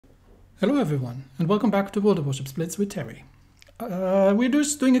Hello everyone, and welcome back to Warships Blitz with Terry. We're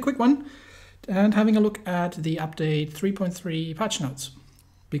just doing a quick one and having a look at the update 3.3 patch notes,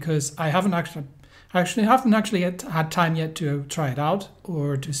 because I haven't actually had time yet to try it out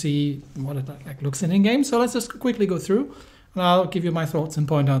or to see what it looks in-game. So let's just quickly go through, and I'll give you my thoughts and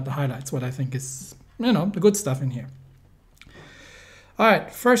point out the highlights, what I think is, the good stuff in here. All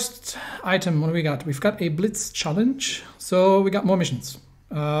right, first item, what do we got? We've got a Blitz challenge, so we got more missions.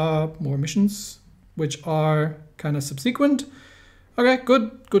 Which are kind of subsequent. Okay,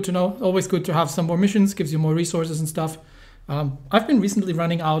 good to know. Always good to have some more missions, gives you more resources and stuff. I've been recently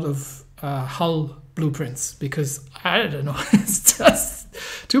running out of hull blueprints because I don't know, it's just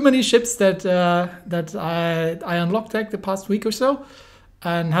too many ships that I unlocked like the past week or so,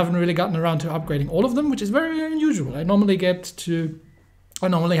 and haven't really gotten around to upgrading all of them, which is very unusual. I normally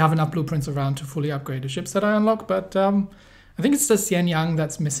have enough blueprints around to fully upgrade the ships that I unlock, but I think it's the Xianyang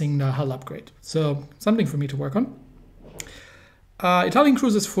that's missing the hull upgrade. So something for me to work on. Italian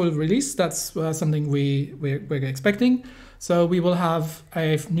cruisers full release. That's something we're expecting. So we will have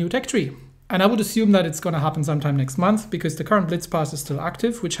a new tech tree. And I would assume that it's going to happen sometime next month because the current Blitz Pass is still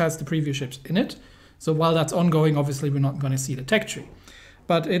active, which has the previous ships in it. So while that's ongoing, obviously we're not going to see the tech tree.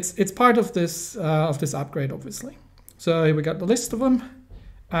 But it's part of this upgrade, obviously. So here we got the list of them.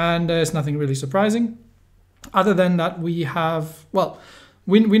 And there's nothing really surprising. Other than that, we have,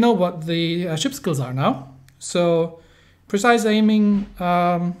 we know what the ship skills are now. So precise aiming,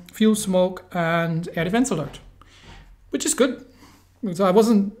 fuel smoke, and air defense alert, which is good. So I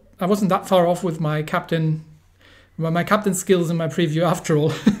wasn't that far off with my captain skills in my preview after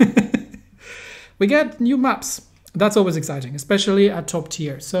all. We get new maps. That's always exciting, especially at top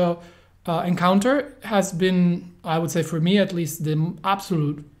tier. So Encounter has been, I would say for me at least, the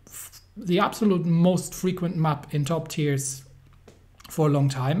absolute most frequent map in top tiers for a long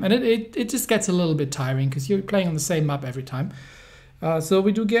time, and it just gets a little bit tiring because you're playing on the same map every time. So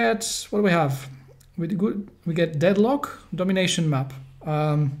we do get, what do we have? We get Deadlock, Domination map,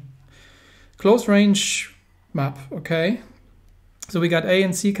 Close Range map. Okay, so we got A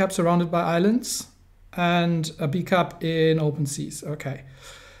and C cap surrounded by islands, and a B cap in open seas. Okay.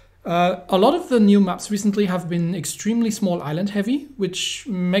 A lot of the new maps recently have been extremely small island heavy, which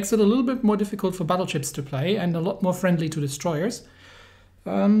makes it a little bit more difficult for battleships to play and a lot more friendly to destroyers.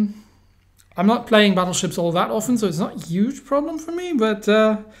 I'm not playing battleships all that often, so it's not a huge problem for me, but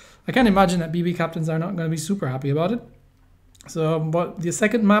I can imagine that BB captains are not going to be super happy about it. So, but the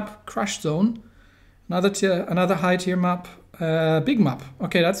second map, Crash Zone, another high tier map, big map.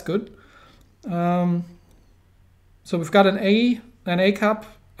 Okay, that's good. So we've got an A cap.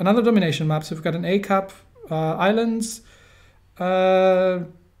 Another domination map, so we've got an A cap, islands.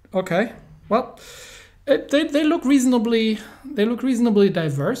 Okay, well, they look reasonably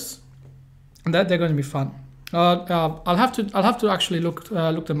diverse, and that they're going to be fun. I'll have to actually look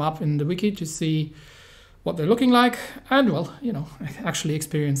them up in the wiki to see what they're looking like, and actually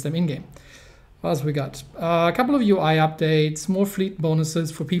experience them in game. What else we got? A couple of UI updates, more fleet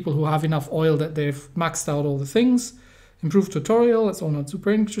bonuses for people who have enough oil that they've maxed out all the things. Improved tutorial, that's all not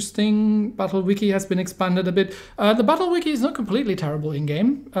super interesting. Battle Wiki has been expanded a bit. The Battle Wiki is not completely terrible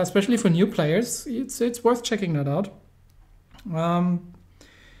in-game, especially for new players. It's worth checking that out.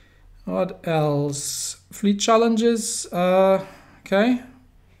 What else? Fleet challenges. Okay.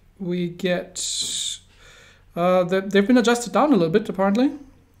 We get... they've been adjusted down a little bit, apparently.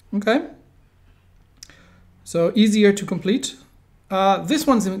 Okay. So easier to complete. This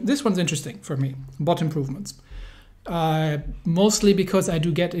one's interesting for me. Bot improvements. Mostly because I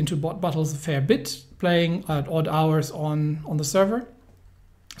do get into bot battles a fair bit, playing at odd hours on the server.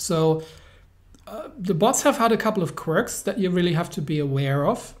 So the bots have had a couple of quirks that you really have to be aware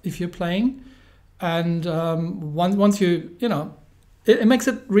of if you're playing. And once it makes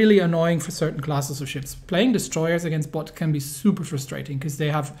it really annoying for certain classes of ships. Playing destroyers against bots can be super frustrating because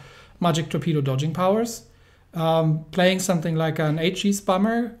they have magic torpedo dodging powers. Playing something like an HE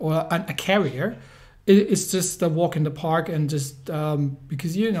spammer or a carrier, it's just a walk in the park, and just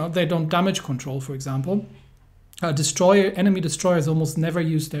because they don't damage control, for example. Enemy destroyers almost never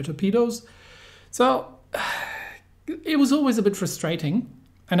use their torpedoes, so it was always a bit frustrating.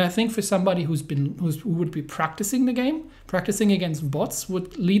 And I think for somebody who would be practicing the game, practicing against bots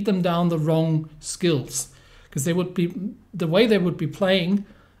would lead them down the wrong skills, because the way they would be playing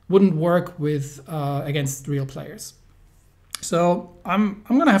wouldn't work with against real players. So I'm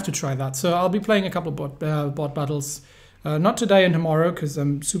gonna have to try that. So I'll be playing a couple of bot battles, not today and tomorrow because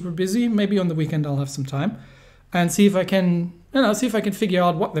I'm super busy. Maybe on the weekend I'll have some time, and see if I can figure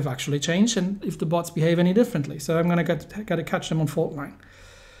out what they've actually changed and if the bots behave any differently. So I'm gonna gotta catch them on fault line.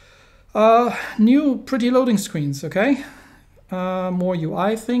 New pretty loading screens, okay? More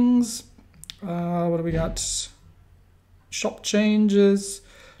UI things. What do we got? Shop changes.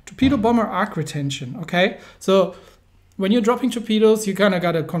 Torpedo bomber arc retention, okay? So when you're dropping torpedoes, you kind of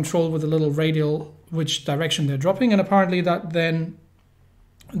got to control with a little radial which direction they're dropping, and apparently that then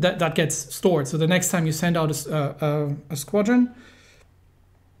that gets stored. So the next time you send out a squadron,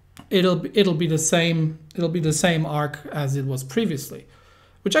 it'll be the same arc as it was previously,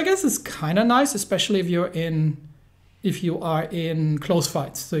 which I guess is kind of nice, especially if you are in close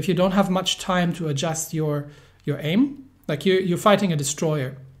fights. So if you don't have much time to adjust your aim, like you're fighting a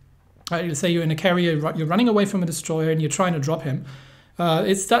destroyer. Right? Say you're in a carrier, you're running away from a destroyer and you're trying to drop him.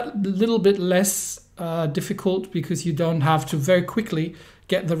 It's that little bit less difficult because you don't have to very quickly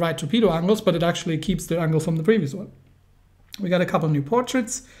get the right torpedo angles, but it actually keeps the angle from the previous one. We got a couple new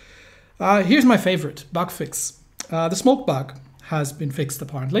portraits. Here's my favorite, bug fix. The smoke bug has been fixed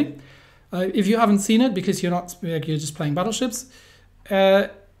apparently. If you haven't seen it because you're just playing battleships,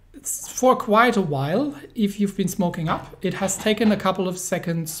 for quite a while, if you've been smoking up, it has taken a couple of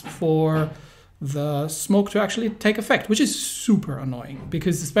seconds for the smoke to actually take effect, which is super annoying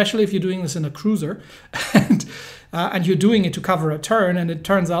because especially if you're doing this in a cruiser and you're doing it to cover a turn, and it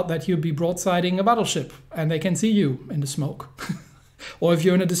turns out that you'll be broadsiding a battleship and they can see you in the smoke. Or if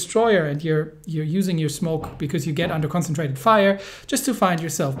you're in a destroyer and you're using your smoke because you get under concentrated fire, just to find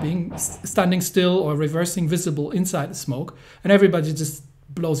yourself standing still or reversing visible inside the smoke, and everybody just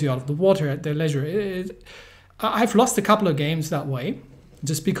blows you out of the water at their leisure. I've lost a couple of games that way,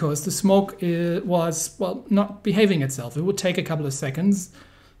 just because the smoke was, well, not behaving itself. It would take a couple of seconds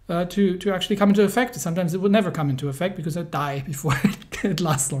to actually come into effect. Sometimes it would never come into effect because I'd die before it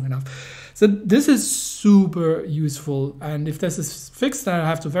lasts long enough. So this is super useful, and if this is fixed, then I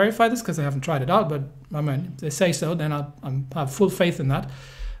have to verify this because I haven't tried it out, but I mean, if they say so, then I have full faith in that.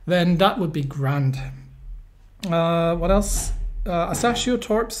 Then that would be grand. What else? Asashio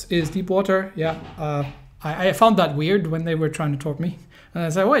torps is deep water. Yeah, I found that weird when they were trying to torp me. And I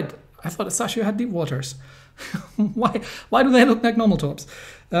said, wait, I thought Asashio had deep waters. Why do they look like normal torps?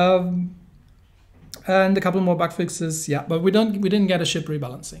 And a couple more bug fixes. Yeah, but we didn't get a ship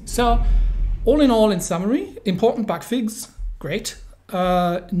rebalancing. So all in all, in summary, important bug fix, great.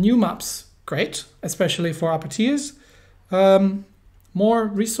 New maps, great, especially for upper tiers. More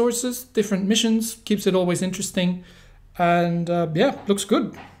resources, different missions, keeps it always interesting. And yeah, looks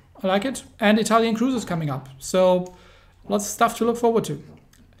good. I like it. And Italian cruises coming up. So lots of stuff to look forward to.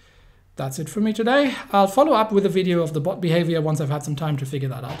 That's it for me today. I'll follow up with a video of the bot behavior once I've had some time to figure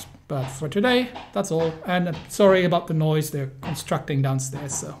that out. But for today, that's all. And sorry about the noise. They're constructing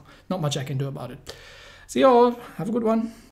downstairs, so not much I can do about it. See you all. Have a good one.